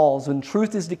conviction falls, when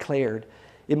truth is declared,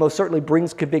 it most certainly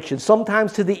brings conviction,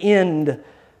 sometimes to the end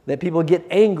that people get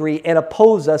angry and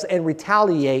oppose us and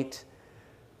retaliate.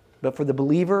 But for the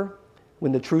believer,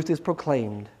 when the truth is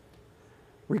proclaimed,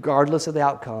 regardless of the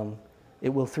outcome, it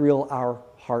will thrill our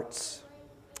hearts,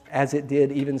 as it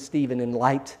did even Stephen in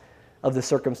light of the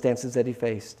circumstances that he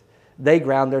faced. They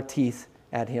ground their teeth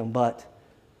at him, but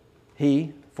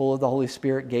he, full of the Holy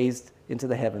Spirit, gazed into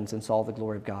the heavens and saw the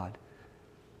glory of God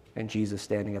and Jesus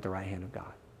standing at the right hand of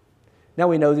God. Now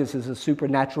we know this is a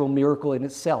supernatural miracle in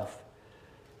itself.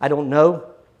 I don't know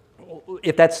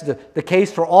if that's the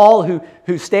case for all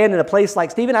who stand in a place like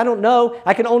Stephen. I don't know.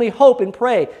 I can only hope and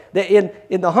pray that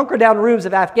in the hunker-down rooms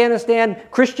of Afghanistan,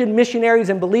 Christian missionaries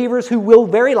and believers who will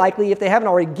very likely, if they haven't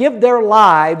already, give their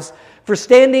lives for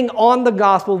standing on the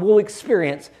gospel will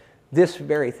experience this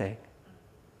very thing.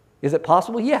 Is it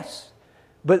possible? Yes.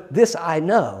 But this I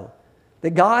know,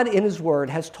 that God in His Word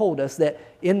has told us that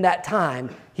in that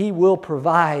time He will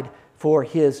provide for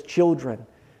His children.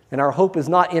 And our hope is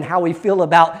not in how we feel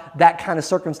about that kind of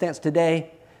circumstance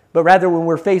today, but rather when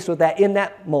we're faced with that, in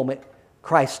that moment,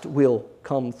 Christ will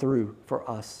come through for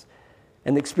us.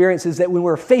 And the experience is that when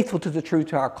we're faithful to the truth,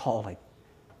 to our calling,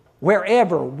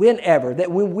 wherever, whenever,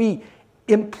 that when we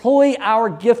employ our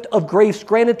gift of grace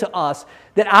granted to us,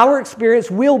 that our experience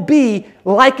will be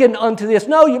likened unto this.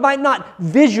 No, you might not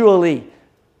visually,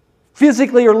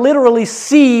 physically, or literally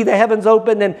see the heavens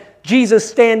open and Jesus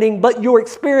standing, but your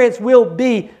experience will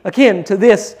be akin to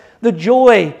this, the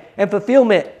joy and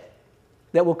fulfillment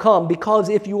that will come, because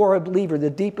if you are a believer, the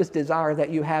deepest desire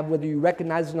that you have, whether you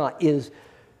recognize it or not, is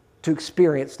to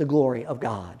experience the glory of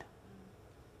God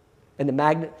and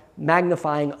the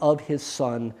magnifying of His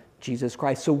Son, Jesus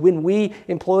Christ. So when we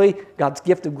employ God's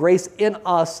gift of grace in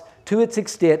us to its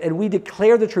extent, and we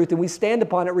declare the truth and we stand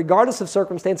upon it regardless of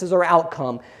circumstances or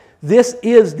outcome, this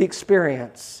is the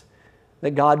experience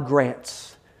that God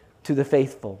grants to the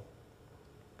faithful.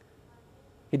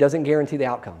 He doesn't guarantee the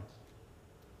outcome.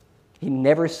 He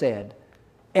never said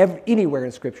anywhere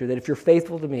in Scripture that if you're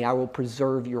faithful to me, I will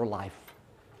preserve your life.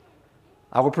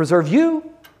 I will preserve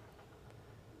you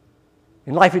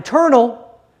in life eternal,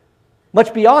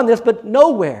 much beyond this, but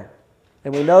nowhere.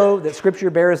 And we know that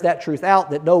Scripture bears that truth out,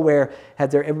 that nowhere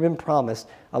has there ever been promised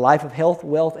a life of health,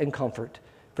 wealth, and comfort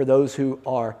for those who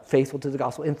are faithful to the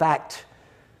gospel. In fact,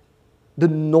 the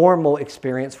normal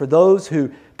experience for those who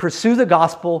pursue the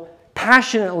gospel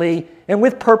passionately and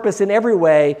with purpose in every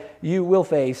way, you will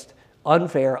face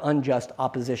unfair, unjust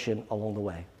opposition along the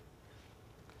way.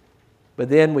 But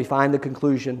then we find the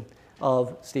conclusion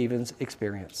of Stephen's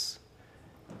experience.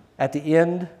 At the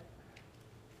end,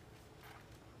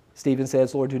 Stephen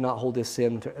says, Lord, do not hold this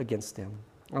sin against them.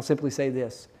 I'll simply say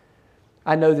this.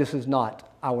 I know this is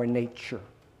not our nature.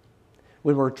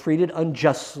 When we're treated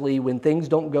unjustly, when things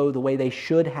don't go the way they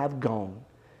should have gone,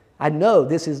 I know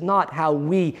this is not how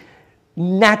we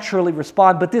naturally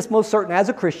respond, but this most certain as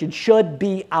a Christian should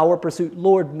be our pursuit.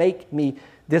 Lord, make me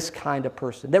this kind of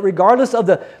person. That regardless of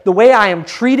the way I am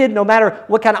treated, no matter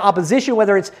what kind of opposition,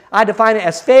 whether it's I define it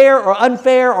as fair or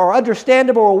unfair or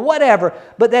understandable or whatever,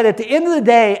 but that at the end of the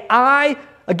day, I,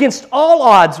 against all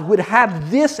odds, would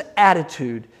have this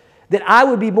attitude that I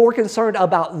would be more concerned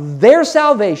about their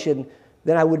salvation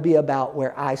than I would be about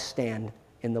where I stand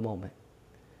in the moment.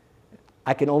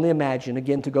 I can only imagine,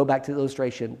 again, to go back to the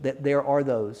illustration, that there are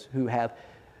those who have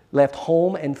left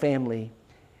home and family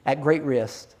at great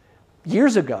risk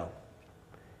years ago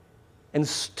and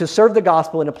to serve the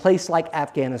gospel in a place like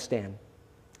Afghanistan.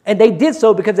 And they did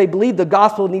so because they believed the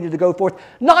gospel needed to go forth,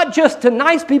 not just to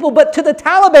nice people, but to the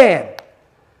Taliban.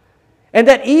 And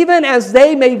that even as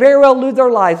they may very well lose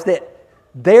their lives, that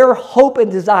their hope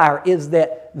and desire is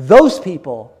that those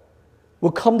people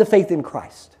will come to faith in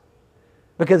Christ.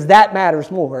 Because that matters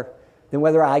more than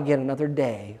whether I get another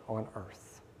day on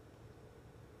earth.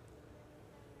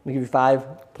 Let me give you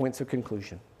 5 points of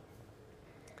conclusion.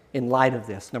 In light of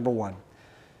this, number 1,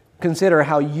 consider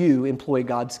how you employ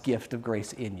God's gift of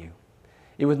grace in you.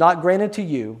 It was not granted to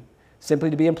you simply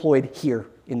to be employed here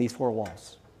in these 4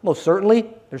 walls. Most certainly,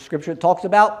 there's scripture that talks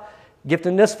about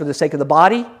giftedness for the sake of the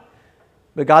body,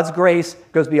 but God's grace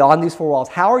goes beyond these 4 walls.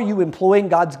 How are you employing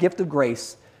God's gift of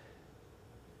grace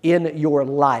in your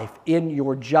life, in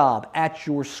your job, at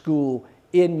your school,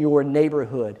 in your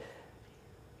neighborhood?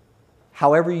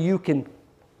 However you can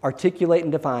articulate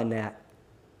and define that,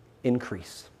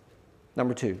 increase.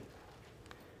 Number 2,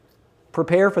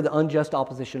 prepare for the unjust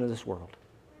opposition of this world.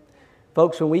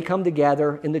 Folks, when we come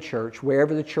together in the church,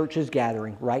 wherever the church is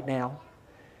gathering right now,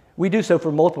 we do so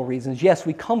for multiple reasons. Yes,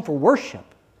 we come for worship.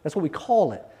 That's what we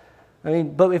call it.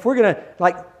 But if we're going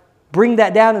to bring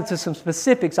that down into some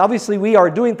specifics, obviously we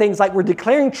are doing things like we're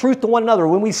declaring truth to one another.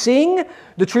 When we sing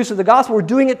the truths of the gospel, we're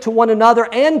doing it to one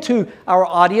another and to our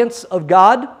audience of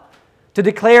God to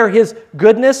declare His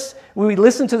goodness. When we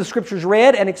listen to the scriptures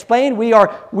read and explained, we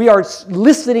are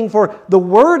listening for the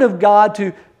Word of God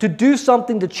to do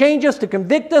something, to change us, to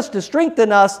convict us, to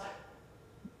strengthen us.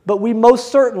 But we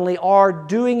most certainly are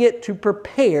doing it to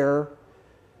prepare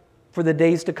for the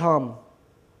days to come.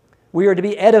 We are to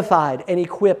be edified and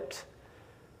equipped.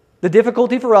 The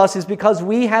difficulty for us is because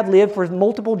we have lived for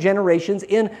multiple generations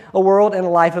in a world and a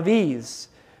life of ease.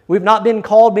 We've not been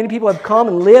called, many people have come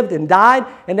and lived and died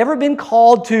and never been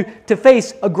called to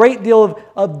face a great deal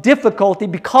of difficulty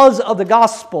because of the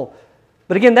gospel.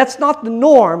 But again, that's not the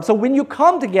norm. So when you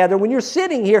come together, when you're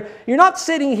sitting here, you're not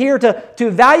sitting here to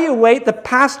evaluate the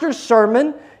pastor's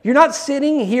sermon. You're not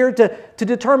sitting here to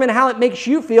determine how it makes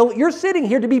you feel. You're sitting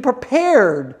here to be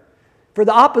prepared for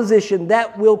the opposition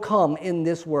that will come in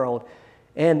this world.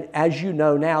 And as you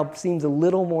know now, seems a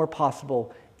little more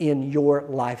possible in your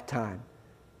lifetime.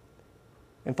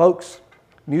 And folks,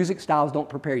 music styles don't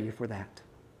prepare you for that.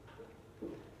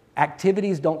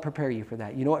 Activities don't prepare you for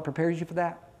that. You know what prepares you for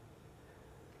that?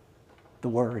 The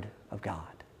Word of God.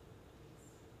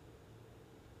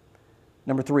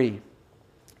 Number 3,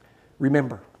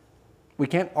 remember, we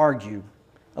can't argue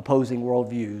opposing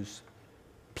worldviews,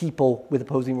 people with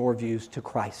opposing worldviews to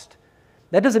Christ.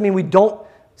 That doesn't mean we don't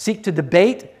seek to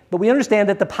debate, but we understand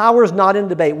that the power is not in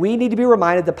debate. We need to be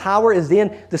reminded the power is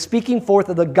in the speaking forth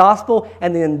of the gospel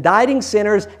and the indicting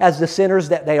sinners as the sinners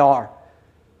that they are.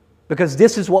 Because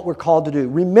this is what we're called to do.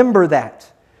 Remember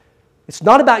that. It's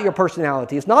not about your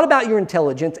personality. It's not about your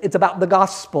intelligence. It's about the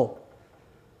gospel.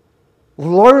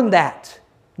 Learn that.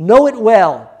 Know it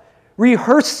well.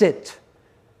 Rehearse it.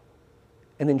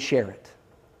 And then share it.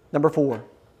 Number 4.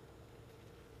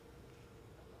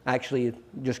 Actually, it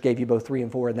just gave you both 3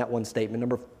 and 4 in that one statement.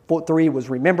 Number 3 was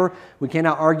remember, we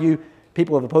cannot argue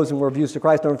people of opposing worldviews to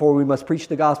Christ. Number 4, we must preach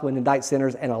the gospel and indict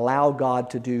sinners and allow God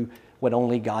to do what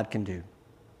only God can do.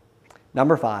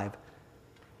 Number 5,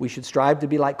 we should strive to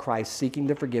be like Christ, seeking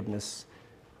the forgiveness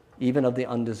even of the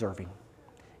undeserving.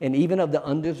 And even of the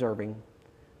undeserving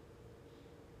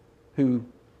who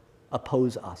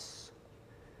oppose us.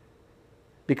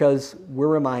 Because we're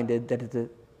reminded that at the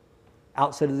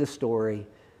outset of this story,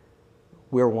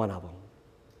 we're one of them.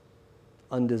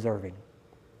 Undeserving.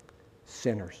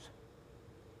 Sinners.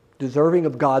 Deserving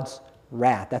of God's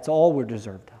wrath. That's all we're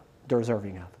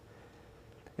deserving of.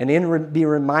 And in being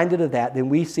reminded of that, then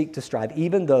we seek to strive,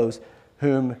 even those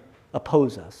whom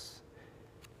oppose us.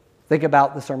 Think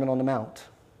about the Sermon on the Mount.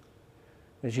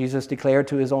 As Jesus declared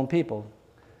to His own people,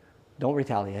 don't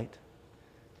retaliate.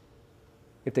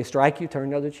 If they strike you,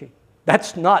 turn the other cheek.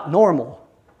 That's not normal.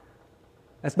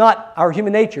 That's not our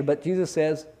human nature, but Jesus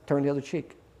says, turn the other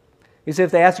cheek. He said,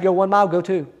 if they ask you to go 1 mile, go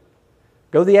 2.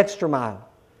 Go the extra mile.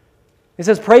 It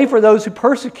says, pray for those who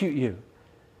persecute you.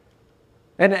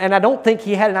 And I don't think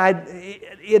he had an idea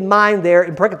in mind there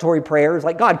in precatory prayers,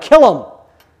 like, God, kill them.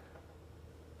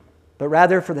 But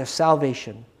rather for their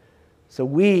salvation. So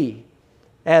we,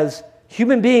 as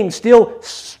human beings still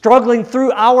struggling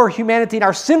through our humanity and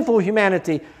our sinful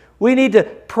humanity, we need to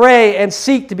pray and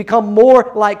seek to become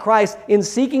more like Christ in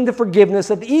seeking the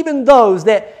forgiveness of even those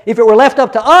that, if it were left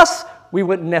up to us, we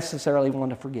wouldn't necessarily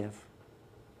want to forgive.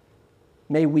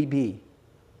 May we be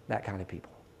that kind of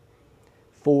people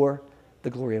for the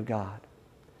glory of God.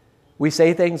 We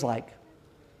say things like,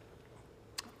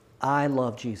 I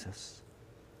love Jesus.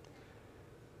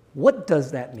 What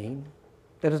does that mean?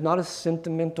 That is not a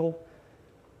sentimental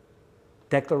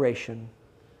declaration.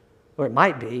 Or it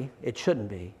might be, it shouldn't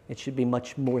be. It should be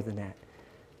much more than that.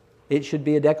 It should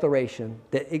be a declaration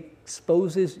that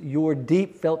exposes your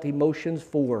deep felt emotions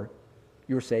for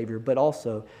your Savior, but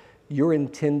also your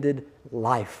intended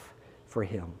life for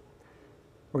Him.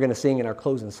 We're going to sing in our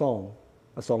closing song,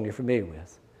 a song you're familiar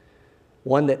with.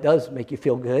 One that does make you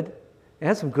feel good. It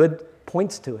has some good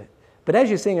points to it. But as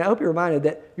you sing, I hope you're reminded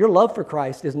that your love for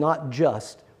Christ is not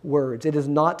just words. It is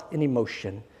not an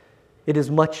emotion. It is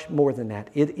much more than that.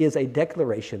 It is a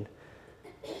declaration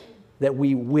that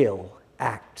we will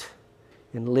act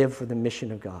and live for the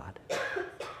mission of God.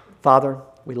 Father,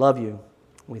 we love you.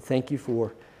 We thank you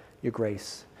for your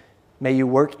grace. May you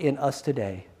work in us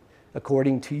today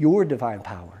according to your divine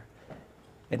power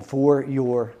and for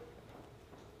your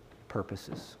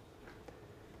purposes.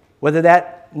 Whether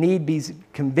that need be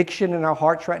conviction in our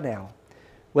hearts right now,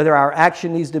 whether our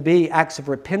action needs to be acts of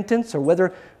repentance, or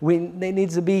whether there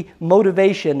needs to be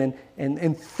motivation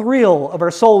and thrill of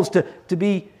our souls to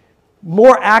be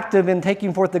more active in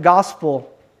taking forth the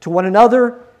gospel to one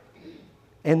another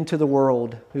and to the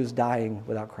world who's dying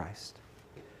without Christ.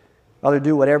 Father,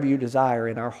 do whatever you desire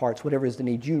in our hearts, whatever is the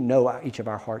need. You know each of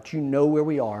our hearts. You know where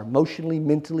we are, emotionally,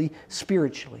 mentally,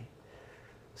 spiritually.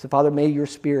 So, Father, may your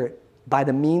Spirit, by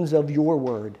the means of your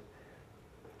word,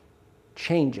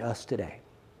 change us today.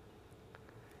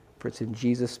 For it's in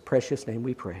Jesus' precious name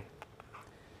we pray.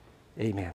 Amen.